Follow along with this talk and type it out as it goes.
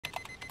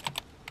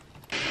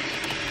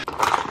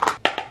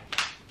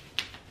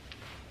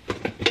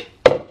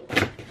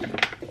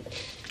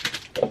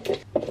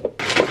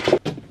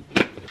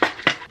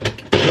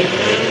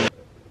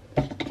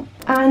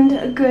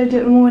And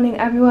good morning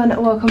everyone,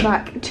 welcome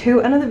back to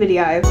another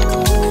video.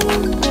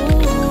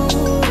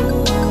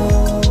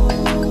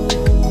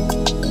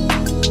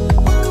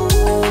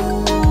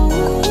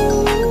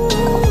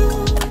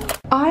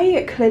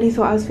 I clearly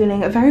thought I was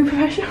feeling very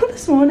professional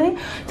this morning.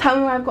 Tell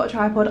me why I've got a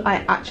tripod.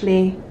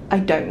 I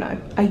don't know.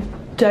 I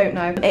don't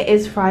know. It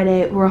is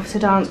Friday, we're off to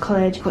dance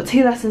college. Got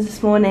 2 lessons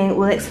this morning.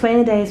 We'll explain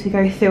the day as we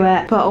go through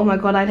it. But oh my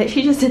god, I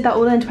literally just did that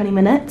all in 20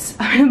 minutes.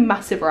 I'm in a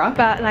massive rush.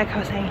 But like I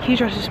was saying, huge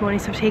rush this morning,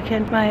 so I've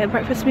taken my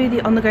breakfast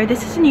smoothie on the go.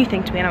 This is a new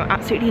thing to me and I'm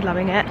absolutely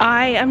loving it.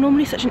 I am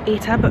normally such an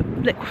eater, but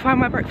liquefying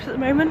my breakfast at the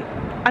moment,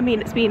 I mean,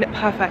 it's been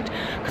perfect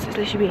because it's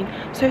literally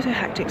been so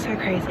hectic, so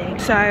crazy.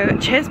 So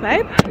cheers,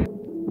 babe.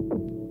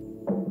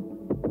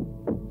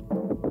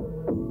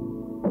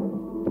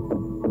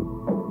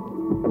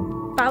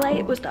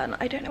 Ballet was done.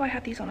 I don't know why I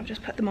had these on, I've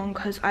just put them on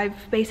because I've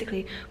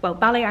basically, well,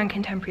 ballet and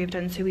contemporary have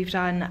done. So we've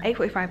done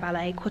 8:45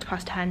 ballet,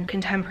 10:15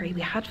 contemporary.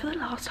 We had for the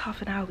last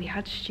half an hour, we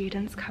had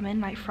students come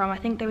in like from, I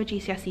think they were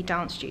GCSE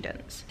dance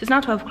students. So it's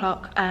now 12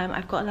 o'clock.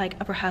 I've got like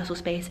a rehearsal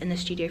space in the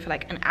studio for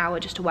like an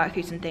hour just to work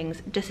through some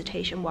things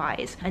dissertation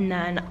wise. And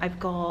then I've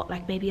got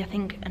like maybe I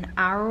think an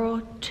hour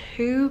or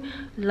 2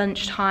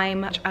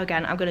 lunchtime.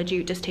 Again, I'm gonna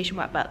do dissertation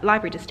work, but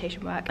library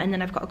dissertation work. And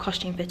then I've got a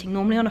costume fitting.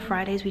 Normally on a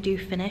Fridays we do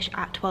finish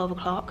at 12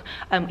 o'clock.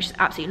 Which is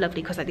absolutely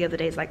lovely because like the other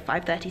day is like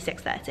 5:30,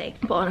 6:30.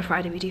 But on a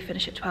Friday we do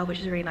finish at 12, which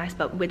is really nice.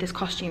 But with this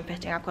costume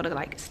fitting, I've got to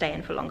like stay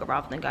in for longer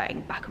rather than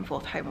going back and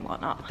forth home and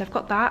whatnot. So I've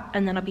got that,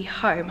 and then I'll be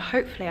home.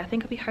 Hopefully, I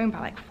think I'll be home by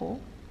like 4.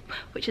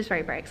 Which is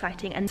very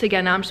exciting. And so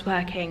again, now I'm just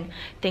working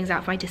things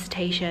out for my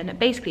dissertation.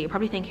 Basically, you're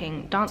probably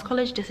thinking dance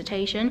college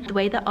dissertation. The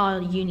way that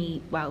our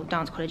uni, well,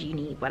 dance college,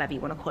 uni, whatever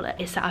you want to call it,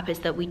 is set up is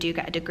that we do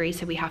get a degree,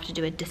 so we have to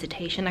do a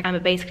dissertation.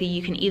 But basically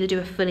you can either do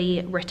a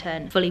fully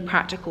written, fully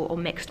practical, or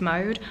mixed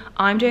mode.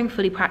 I'm doing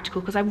fully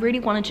practical because I really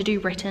wanted to do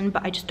written,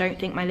 but I just don't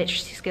think my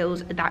literacy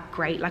skills are that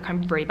great. Like,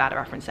 I'm really bad at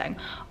referencing.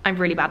 I'm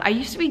really bad. I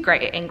used to be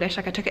great at English.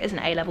 Like, I took it as an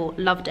A level,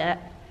 loved it.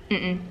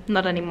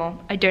 Not anymore.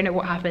 I don't know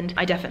what happened.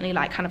 I definitely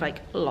like kind of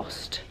like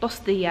lost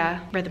the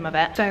rhythm of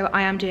it. So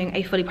I am doing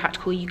a fully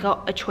practical. You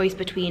got a choice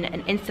between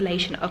an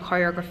installation, a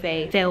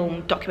choreography,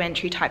 film,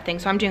 documentary type thing.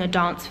 So I'm doing a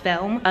dance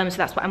film. So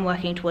that's what I'm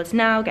working towards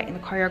now, getting the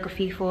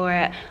choreography for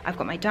it. I've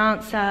got my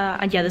dancer,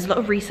 and yeah, there's a lot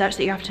of research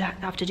that you have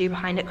to do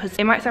behind it, because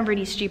it might sound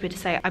really stupid to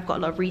say I've got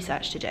a lot of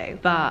research to do,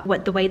 but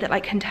the way that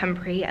like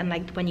contemporary and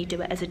like when you do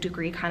it as a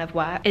degree kind of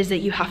work is that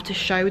you have to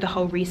show the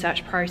whole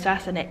research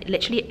process, and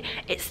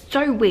it's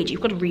so weird.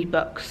 You've got to read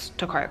books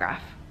to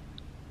choreograph.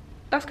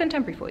 That's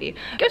contemporary for you.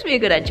 Gives me a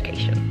good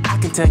education. I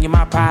can tell you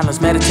my problems,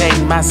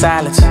 meditating my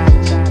silence,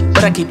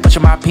 but I keep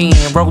pushing my pen,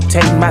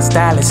 rotating my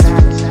stylus.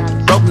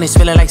 Brokenness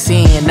feeling like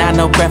sin, now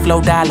no breath,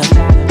 low dollar.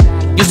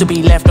 Used to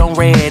be left on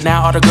red,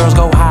 now all the girls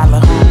go holler.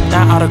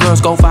 Now all the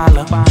girls go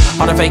follow.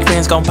 All the fake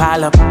friends gon'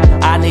 pile up.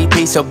 I need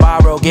peace to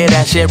borrow, get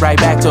that shit right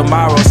back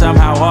tomorrow.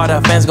 Somehow all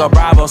the fans go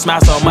bravo.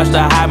 Smile so much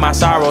to hide my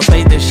sorrows.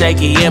 Faith is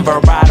shaky in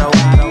vibrato.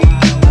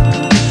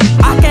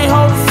 I can't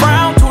hold a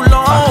frown too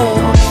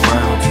long.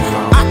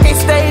 I can't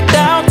stay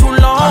down too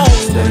long.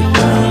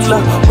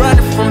 Look,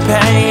 running from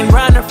pain,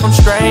 running from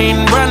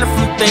strain, running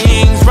from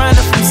things,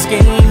 running from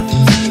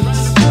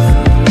schemes.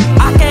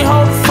 I can't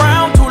hold a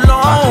frown too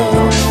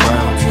long.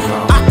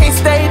 I can't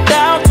stay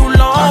down too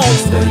long.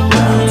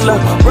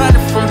 Look,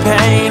 running from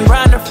pain,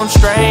 running from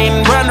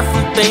strain, running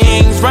from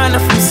things, running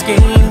from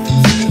schemes.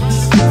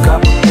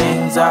 Couple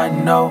things I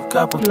know,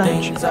 couple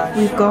things I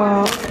know. We've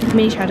got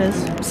mini cheddars,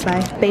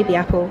 slay, baby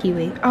apple,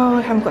 kiwi. Oh,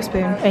 I haven't got a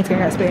spoon. I need to go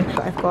get a spoon.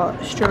 I've got a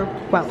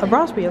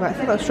raspberry yogurt. I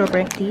think that's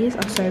strawberry. These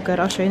are so good.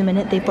 I'll show you in a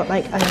minute. They've got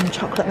like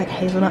chocolate, like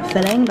hazelnut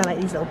filling. They're like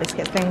these little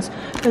biscuit things.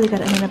 Really good.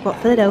 And then I've got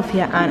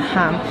Philadelphia and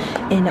ham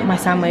in my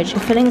sandwich.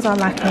 The fillings are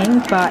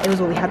lacking, but it was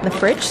all we had in the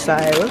fridge, so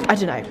I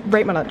don't know.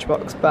 Rate my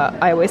lunchbox, but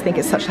I always think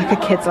it's such like a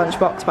kid's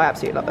lunchbox, but I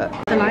absolutely love it.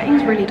 The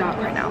lighting's really dark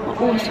right now, but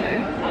also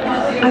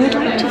I would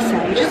like to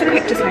say, just a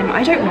quick disclaimer,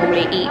 I don't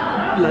normally eat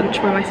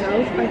lunch by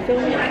myself. I feel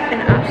like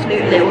an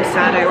absolute little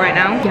saddo right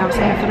now. Yeah, I was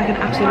saying I feel like an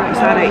absolute little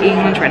saddo eating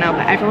lunch right now,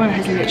 but everyone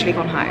has literally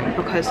gone home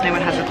because no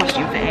one has a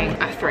costume fitting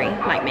at 3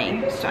 like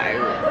me. So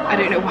I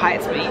don't know why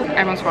it's me.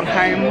 Everyone's gone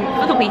home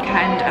for the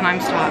weekend and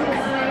I'm stuck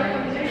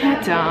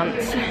at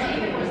dance.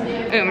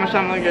 Eating my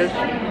sandwiches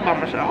by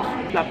myself.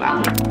 Love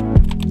that.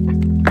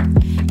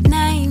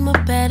 Name a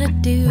better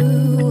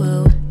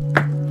duo.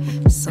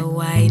 So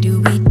why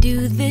do we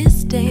do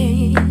this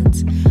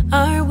dance?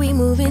 Are we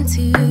moving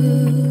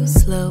too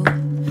slow?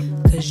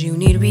 Cause you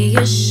need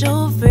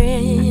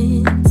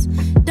reassurance.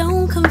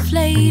 Don't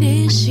conflate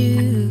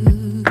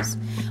issues.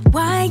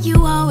 Why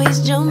you always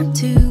jump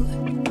to?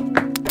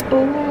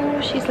 Oh,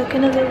 she's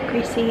looking a little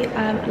greasy.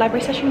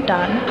 Library session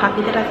done.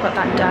 Happy that I've got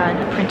that done.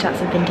 Print out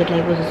some Vinted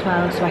labels as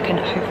well, so I can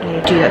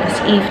hopefully do that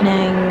this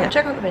evening.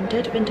 Check out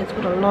Vinted. Vinted's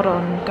got a lot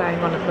going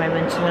on at the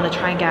moment, so I'm gonna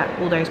try and get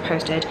all those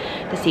posted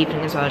this evening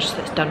as well, just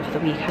so it's done for the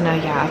week. I know,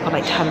 yeah, I've got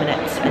like 10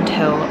 minutes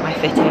until my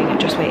fitting.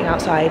 Just waiting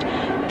outside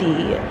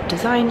the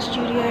design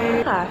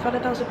studio. Yeah, I felt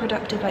like that was a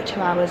productive like 2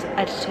 hours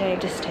editing,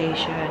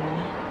 dissertation.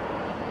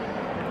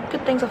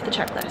 good things off the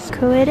checklist.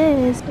 Cool it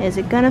is. Is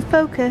it gonna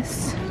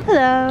focus?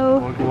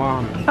 Hello.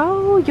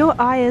 Oh, your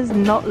eye is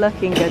not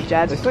looking good,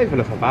 Jed. It's not even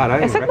looking bad,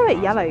 eh? It's looking a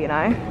bit yellow, you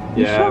know.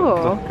 Yeah, sure?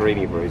 it's like a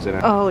greeny bruise, isn't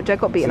it? Oh, Jed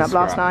got beaten up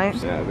last night.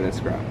 Yeah, a bit of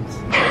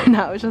scraps.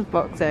 No, it was just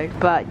boxing.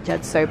 But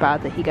Jed's so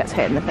bad that he gets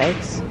hit in the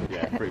face.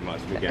 Yeah, pretty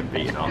much. We get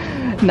beaten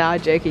up. Nah,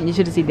 joking. You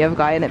should have seen the other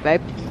guy in it,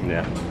 babe.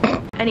 Yeah.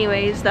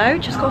 Anyways though,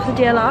 just got off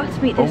the DLR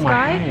to meet this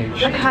guy.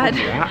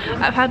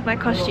 I've had my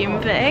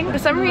costume fitting. For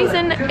some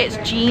reason it's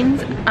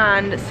jeans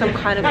and some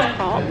kind of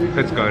top.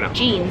 It's going up.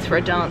 Jeans for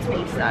a dance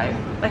piece though.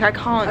 Like I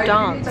can't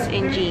dance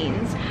in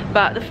jeans,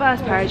 but the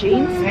first pair of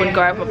jeans wouldn't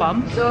go over my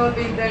bum.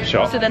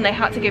 Sure. So then they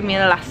had to give me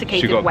an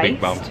elasticated She got a waist.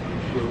 big bump.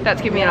 They had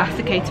to give me an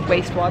elasticated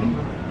waist one.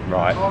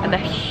 Right. And they're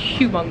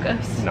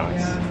humongous.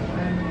 Nice.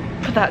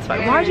 But that's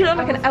fine. Why do you look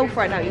like an elf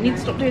right now? You need to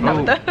stop doing that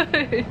with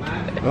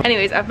those.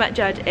 Anyways, I've met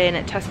Jed in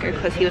Tesco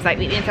because he was like,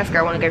 meet me in Tesco,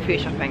 I want to go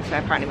food shopping. So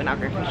apparently we're now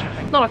going food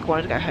shopping. Not like I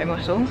wanted to go home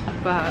at all,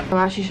 but I'm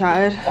actually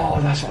shattered.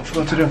 Oh, that's what I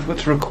forgot to do. I forgot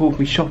to record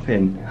me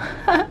shopping.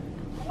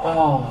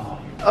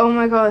 Oh. Oh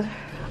my god.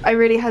 I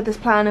really had this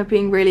plan of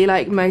being really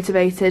like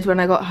motivated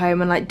when I got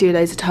home and like do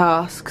loads of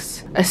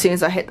tasks. As soon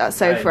as I hit that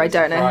sofa, I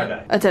don't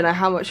know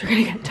how much we're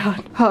gonna get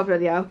done. Oh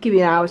bloody hell, give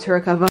me an hour to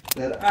recover.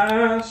 That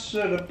I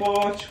should have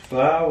bought you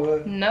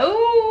flowers.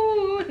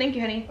 No, thank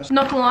you, honey.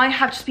 Not gonna lie, I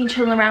have just been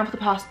chilling around for the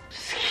past,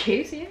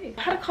 excuse you.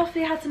 I had a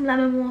coffee, had some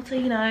lemon water,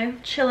 you know,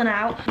 chilling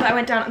out. But I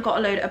went down and got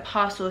a load of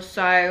parcels,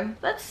 so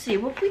let's see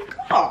what we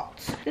got.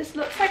 This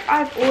looks like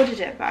I've ordered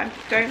it, but I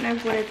don't know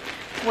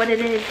what it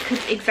is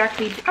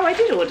exactly. Oh, I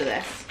did order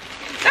this.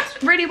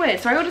 That's really weird.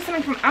 So I ordered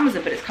something from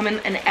Amazon, but it's coming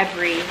in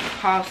every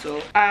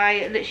parcel.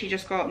 I literally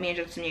just got me and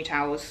just some new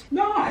towels.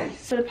 Nice.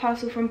 So the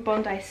parcel from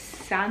Bondi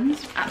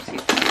Sands,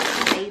 absolute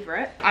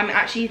favourite. I'm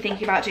actually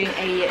thinking about doing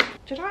a,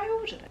 did I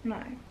order it?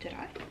 No, did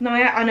I? No,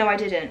 no, I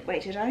didn't.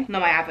 Wait, did I? No,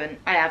 I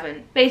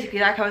haven't. Basically,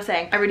 like I was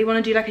saying, I really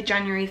want to do like a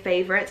January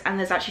favourites, and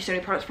there's actually so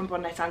many products from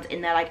Bondi Sands in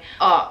there. Like,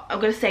 oh,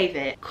 I'm gonna save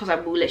it because I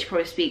will literally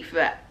probably speak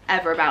for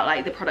ever about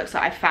like the products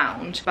that I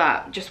found,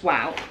 but just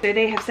wow. So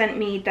they have sent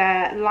me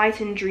their Light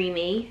and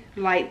Dreamy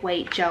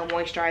lightweight gel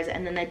moisturizer,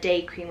 and then their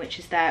Day Cream, which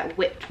is their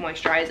whipped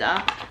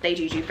moisturizer. They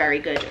do very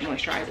good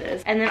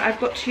moisturizers. And then I've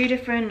got two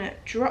different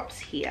drops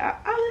here.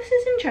 Oh, this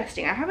is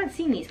interesting. I haven't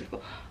seen these before.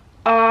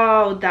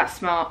 Oh, that's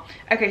smart.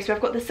 Okay, so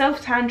I've got the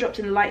self-tan drops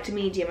in light to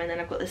medium, and then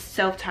I've got the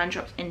self-tan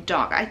drops in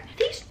dark.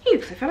 These are new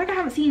because I feel like I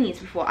haven't seen these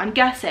before. I'm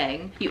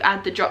guessing you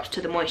add the drops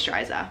to the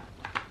moisturizer.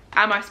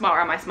 Am I smart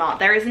or am I smart?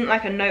 There isn't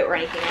like a note or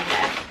anything in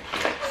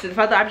here. So the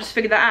fact that I've just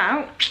figured that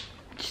out,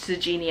 she's a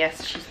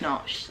genius. She's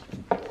not. She's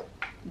a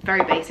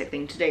very basic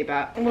thing to do,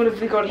 but what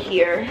have we got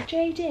here?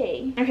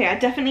 JD. Okay, I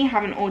definitely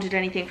haven't ordered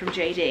anything from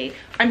JD.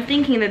 I'm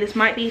thinking that this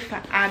might be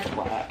for ad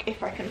work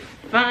if I can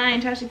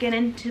find how to get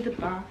into the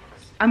box.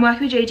 I'm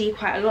working with JD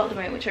quite a lot at the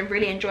moment, which I'm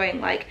really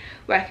enjoying, like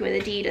working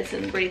with Adidas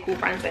and really cool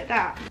brands like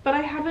that. But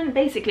I haven't,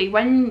 basically,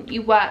 when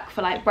you work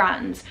for like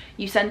brands,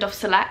 you send off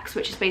selects,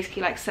 which is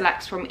basically like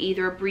selects from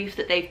either a brief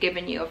that they've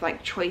given you of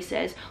like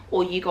choices,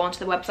 or you go onto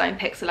the website and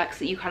pick selects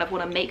that you kind of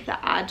want to make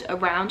the ad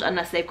around,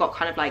 unless they've got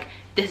kind of like,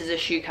 this is a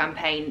shoe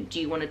campaign, do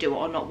you want to do it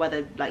or not,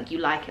 whether like you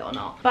like it or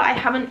not. But I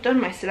haven't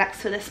done my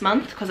selects for this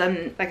month because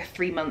I'm like a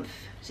 3 month,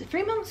 is it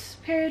 3 months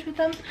period with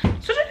them?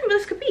 So I don't know what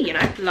this could be, you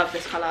know. Love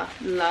this colour,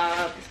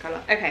 love this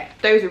colour. Okay,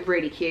 those are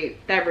really cute,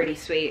 they're really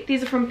sweet.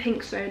 These are from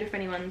Pink Soda if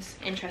anyone's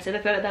interested. I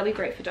feel like they'll be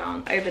great for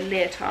dance over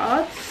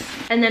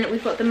leotards. And then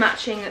we've got the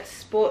matching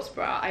sports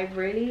bra. I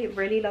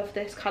really love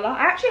this colour.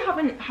 I actually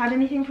haven't had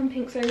anything from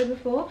Pink Soda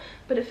before,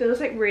 but it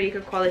feels like really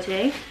good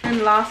quality.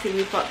 And lastly,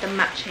 we've got the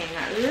matching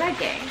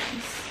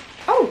leggings.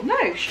 Oh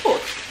no,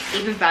 shorts,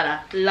 even better.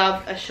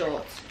 Love a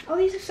shorts. Oh,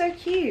 these are so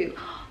cute.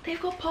 They've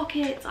got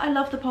pockets. I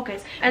love the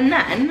pockets. And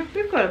then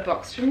we've got a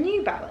box from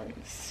New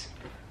Balance.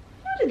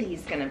 What are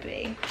these gonna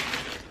be?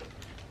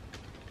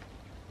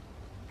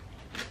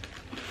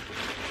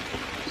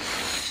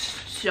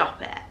 Stop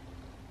it.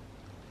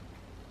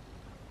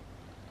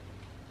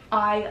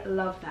 I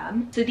love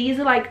them. So these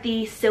are like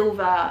the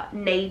silver,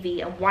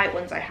 navy and white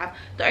ones I have.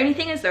 The only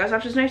thing is though, as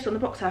I've just noticed on the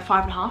box, they're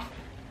 5.5.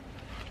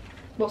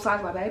 What size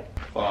am I, babe?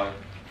 5.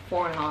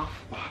 4.5.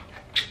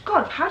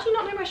 God, how do you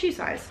not know my shoe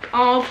size?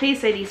 Oh, please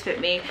say these fit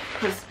me,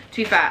 because to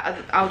be fair,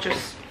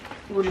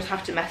 we'll just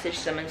have to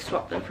message them and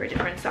swap them for a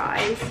different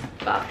size.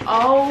 But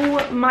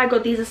oh my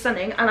god, these are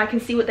stunning, and I can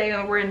see what they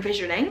were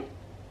envisioning.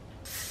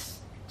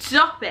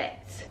 Stop it!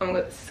 Oh my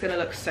god, this is gonna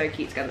look so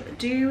cute together.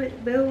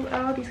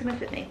 Are these gonna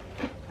fit me?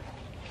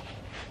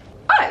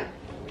 Oh!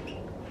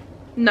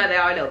 No, they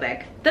are a little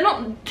big. They're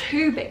not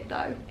too big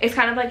though. It's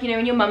kind of like, you know,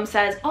 when your mum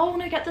says, oh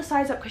no, get the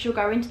size up because you'll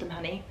go into them,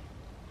 honey.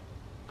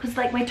 Because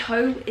like my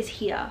toe is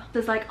here.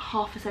 There's like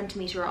 0.5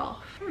 centimetre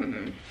off.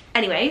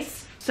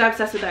 Anyways, so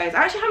obsessed with those.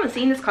 I actually haven't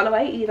seen this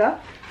colourway either.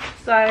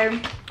 So,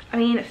 I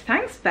mean,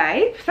 thanks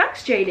babe.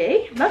 Thanks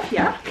JD. Love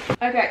ya.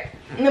 Okay,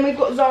 and then we've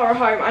got Zara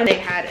Home. And they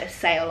had a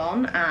sale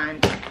on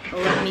and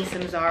love me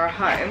some Zara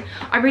Home.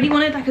 I really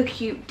wanted like a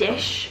cute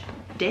dish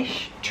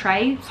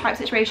tray type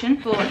situation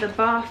for the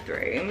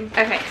bathroom.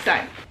 Okay, so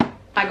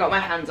I got my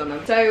hands on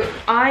them. So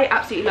I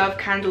absolutely love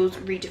candles,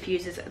 reed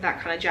diffusers,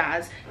 that kind of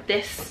jazz.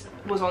 This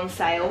was on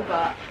sale,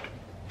 but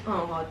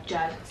oh god,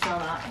 Jed, smell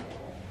that.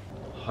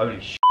 Holy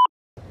sh**.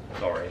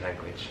 Sorry,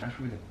 language. That's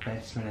really the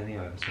best smell in the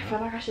earth. I feel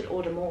like I should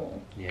order more.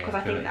 Yeah. Because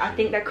I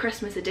think they're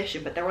Christmas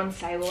edition, but they're on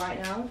sale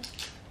right now.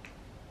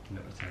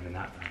 Not returning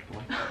that bad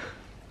boy.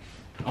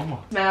 Oh my.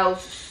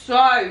 Smells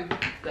so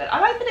good. I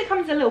like that it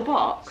comes in a little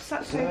box.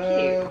 That's so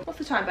cute. What's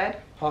the time, babe?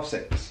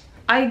 6:30.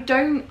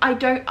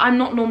 I'm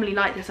not normally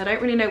like this. I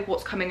don't really know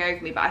what's coming over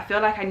me, but I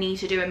feel like I need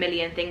to do a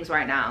million things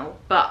right now.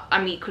 But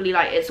I'm equally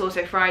like, it's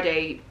also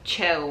Friday,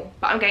 chill.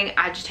 But I'm getting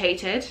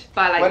agitated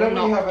by like not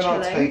chilling. Why don't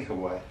we have an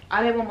takeaway?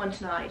 I don't want one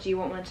tonight. Do you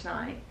want one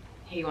tonight?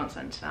 He wants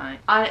one tonight.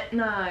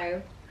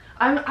 No.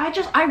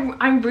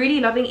 I'm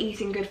really loving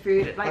eating good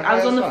food. Like, okay, I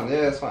was on the phone.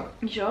 Yeah, it's fine.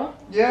 You sure?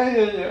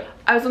 Yeah.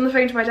 I was on the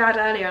phone to my dad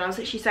earlier and I was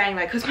literally saying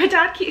like, because my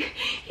dad he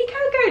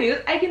kept going, he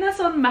was egging us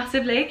on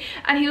massively,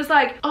 and he was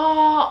like,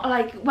 oh,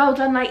 like, well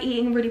done, like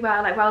eating really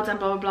well, like well done,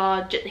 blah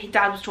blah blah. His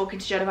dad was talking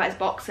to Jen about his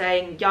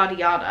boxing, yada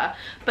yada.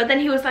 But then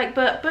he was like,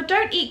 but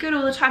don't eat good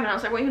all the time. And I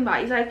was like, what do you mean by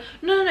it? He's like,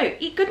 no,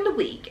 eat good in the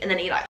week and then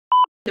eat like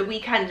the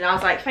weekend. And I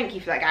was like, thank you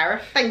for that,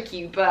 Gareth, thank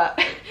you,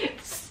 but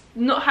it's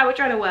not how we're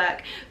trying to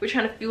work. We're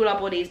trying to fuel our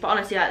bodies. But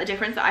honestly, like, the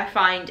difference that I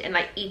find in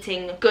like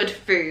eating good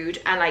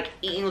food and like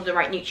eating all the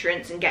right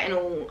nutrients and getting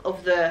all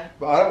of the...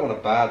 But I don't want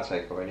a bad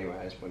takeaway anyway.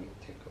 I just want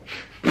a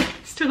takeaway.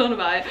 Still on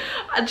about it.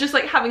 And just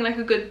like having like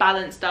a good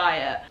balanced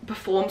diet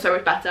performs so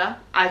much better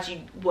as you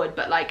would.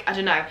 But like, I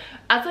don't know,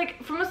 as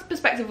like from a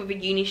perspective of a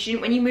uni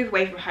student, when you move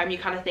away from home, you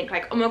kind of think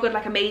like, oh my god,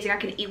 like amazing, I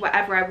can eat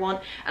whatever I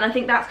want. And I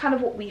think that's kind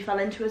of what we fell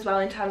into as well,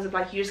 in terms of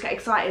like, you just get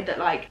excited that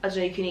like, I don't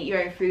know, you can eat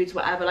your own foods,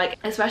 whatever. Like,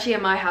 especially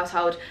in my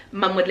household,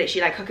 mum would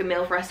literally like cook a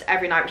meal for us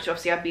every night, which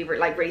obviously I'd be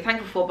like really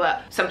thankful for.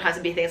 But sometimes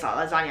it'd be things like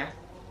lasagna.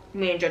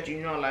 Me and Judge do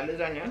not like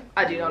lasagna.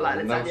 I do not like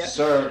lasagna. No,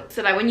 sir.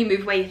 So like when you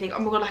move away, you think, oh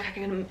my god, like I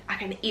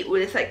can eat all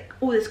this, like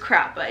all this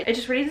crap, but it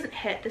just really doesn't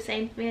hit the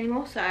same for me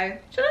anymore. So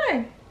I don't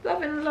know.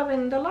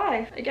 Loving the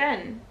life.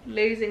 Again,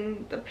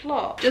 losing the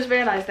plot. Just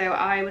realised though,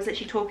 I was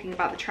actually talking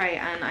about the tray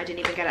and I didn't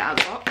even get it out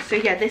of the box. So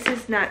yeah, this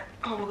is now,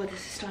 oh my god, this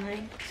is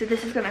stunning. So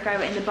this is gonna go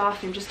in the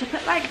bathroom just to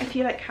put like a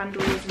few like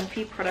candles and a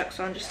few products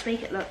on, just to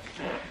make it look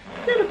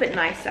a little bit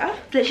nicer.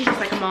 Literally just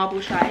like a marble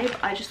tray.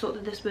 I just thought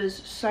that this was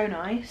so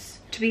nice.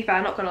 To be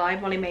fair, not gonna lie,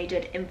 Molly May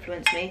did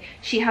influence me.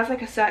 She has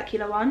like a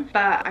circular one,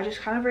 but I just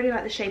kind of really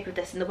like the shape of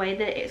this and the way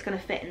that it's gonna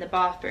fit in the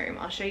bathroom.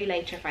 I'll show you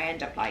later if I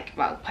end up like,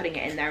 well, putting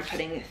it in there and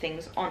putting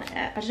things on it.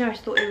 I don't know, I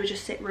just thought it would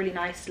just sit really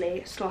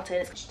nicely, slot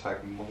in.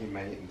 Hashtag Molly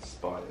May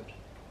inspired.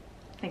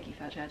 Thank you,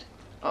 Fairched.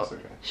 That's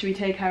okay. Should we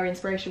take her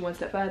inspiration one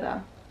step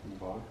further?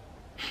 Why?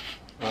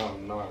 Oh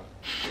no.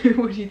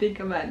 What do you think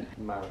I meant?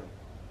 Married.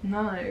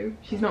 No,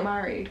 she's not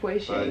married. What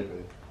is she?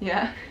 Baby.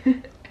 Yeah.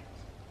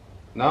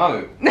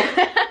 No.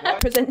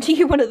 Present to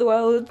you one of the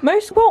world's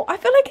most, well, I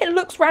feel like it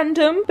looks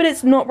random, but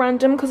it's not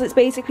random because it's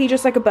basically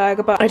just like a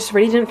burger. But I just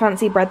really didn't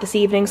fancy bread this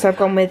evening, so I've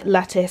gone with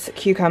lettuce,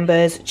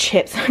 cucumbers,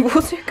 chips. I've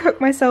also cooked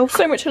myself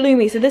so much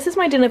halloumi. So this is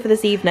my dinner for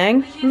this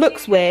evening.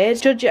 Looks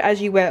weird, judge it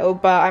as you will,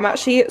 but I'm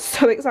actually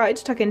so excited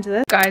to tuck into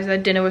this. Guys, the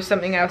dinner was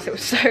something else. It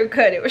was so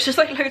good. It was just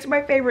like loads of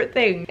my favourite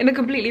things in a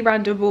completely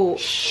random bowl.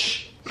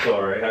 Shh.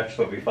 Sorry, I just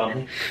thought it'd be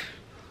funny.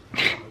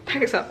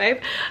 Thanks up, babe.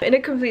 In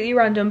a completely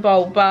random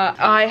bowl, but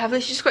I have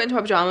literally just got into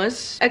my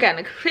pajamas. Again,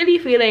 I'm clearly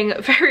feeling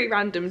very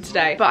random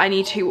today, but I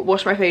need to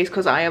wash my face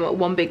because I am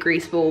one big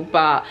grease ball.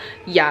 But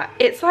yeah,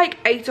 it's like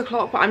 8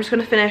 o'clock, but I'm just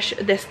gonna finish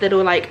this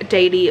little like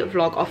daily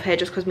vlog off here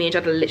just because me and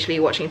Jed are literally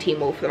watching Teen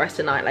Wolf for the rest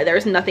of the night. Like, there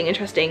is nothing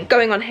interesting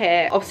going on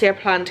here. Obviously, I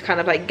plan to kind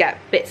of like get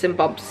bits and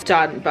bobs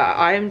done, but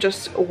I am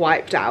just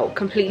wiped out,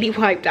 completely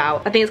wiped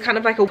out. I think it's kind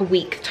of like a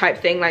week type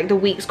thing. Like, the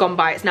week's gone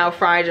by, it's now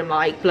Friday, I'm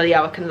like, bloody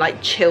hell, I can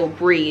like chill,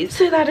 breathe.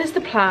 So that is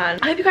the plan.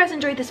 I hope you guys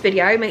enjoyed this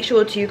video. Make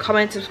sure to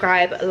comment,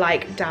 subscribe,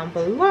 like down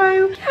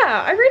below.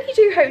 Yeah, I really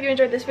do hope you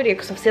enjoyed this video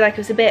because obviously like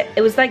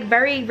it was like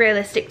very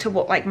realistic to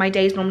what like my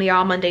days normally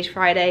are, Monday to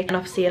Friday. And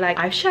obviously like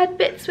I've shared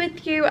bits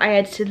with you. I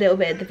edited a little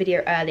bit of the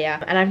video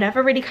earlier and I've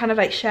never really kind of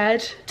like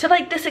shared to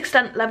like this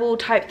extent level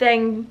type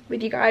thing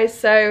with you guys.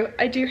 So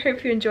I do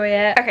hope you enjoy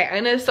it. Okay,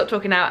 I'm gonna stop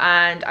talking now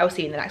and I will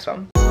see you in the next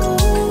one.